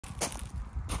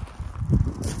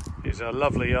is our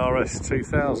lovely RS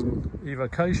 2000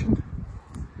 Evocation.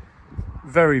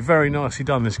 Very, very nicely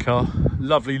done, this car.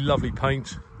 Lovely, lovely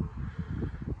paint.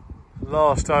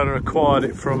 Last owner acquired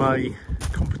it from a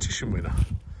competition winner.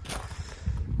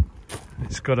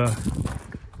 It's got a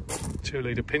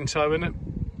 2-litre Pinto in it,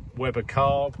 Weber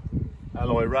carb,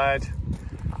 Alloy Rad.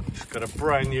 It's got a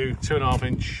brand new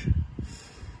 2.5-inch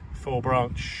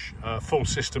 4-branch full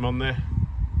system on there,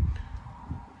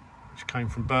 which came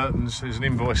from Burton's. There's an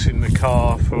invoice in the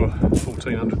car for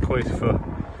 1,400 quid for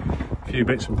a few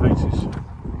bits and pieces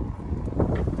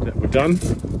that were done.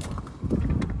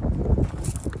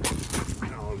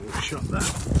 I will shut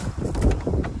that.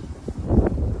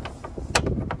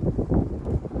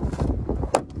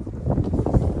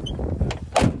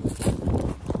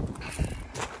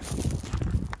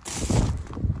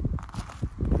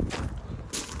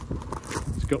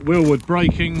 Got Wilwood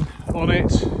braking on it,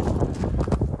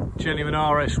 genuine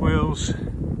RS wheels.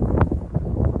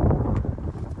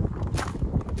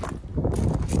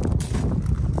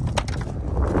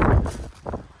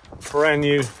 Brand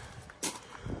new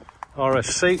RS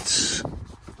seats.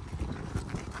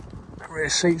 Rear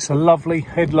seats are lovely,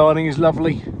 headlining is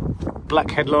lovely, black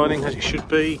headlining as it should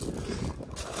be.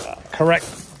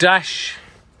 Correct dash.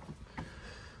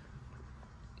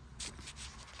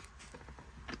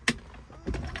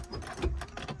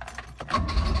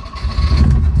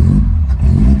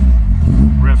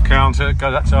 Counter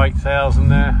goes up to 8,000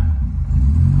 there,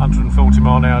 140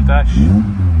 mile an hour dash,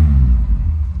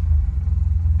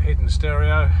 hidden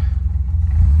stereo.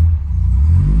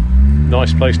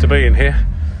 Nice place to be in here.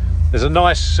 There's a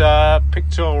nice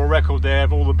pictorial record there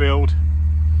of all the build,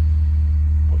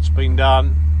 what's been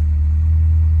done.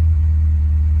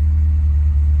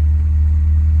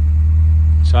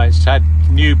 So it's had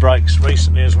new brakes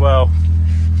recently as well.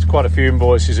 There's quite a few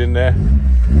invoices in there.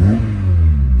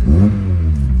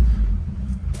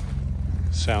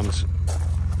 Sounds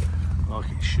like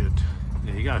it should.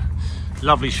 There you go.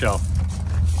 Lovely shop.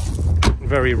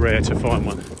 Very rare to find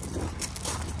one.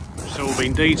 It's all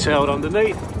been detailed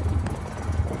underneath.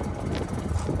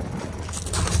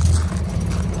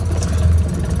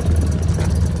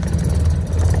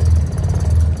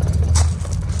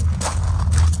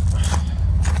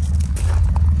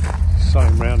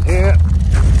 Same round here.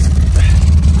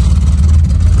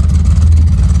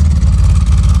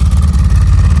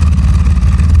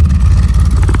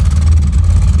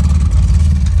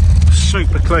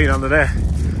 Super clean under there.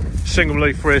 Single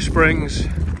leaf rear springs,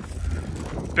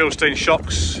 Bilstein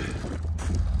shocks.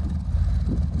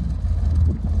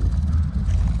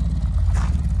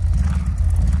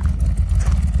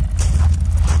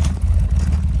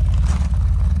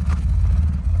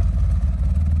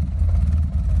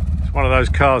 It's one of those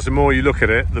cars, the more you look at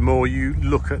it, the more you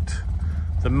look at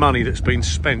the money that's been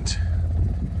spent.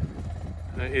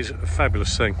 It is a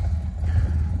fabulous thing.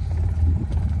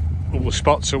 All the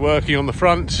spots are working on the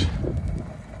front.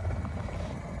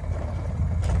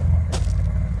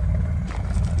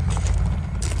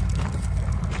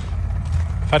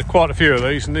 I've had quite a few of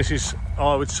these, and this is,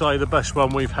 I would say, the best one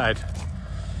we've had.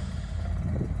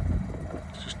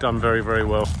 It's just done very, very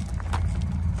well.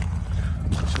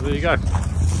 So there you go.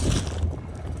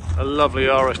 A lovely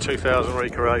RS 2000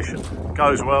 recreation.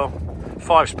 Goes well.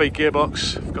 5-speed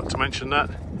gearbox, forgot to mention that.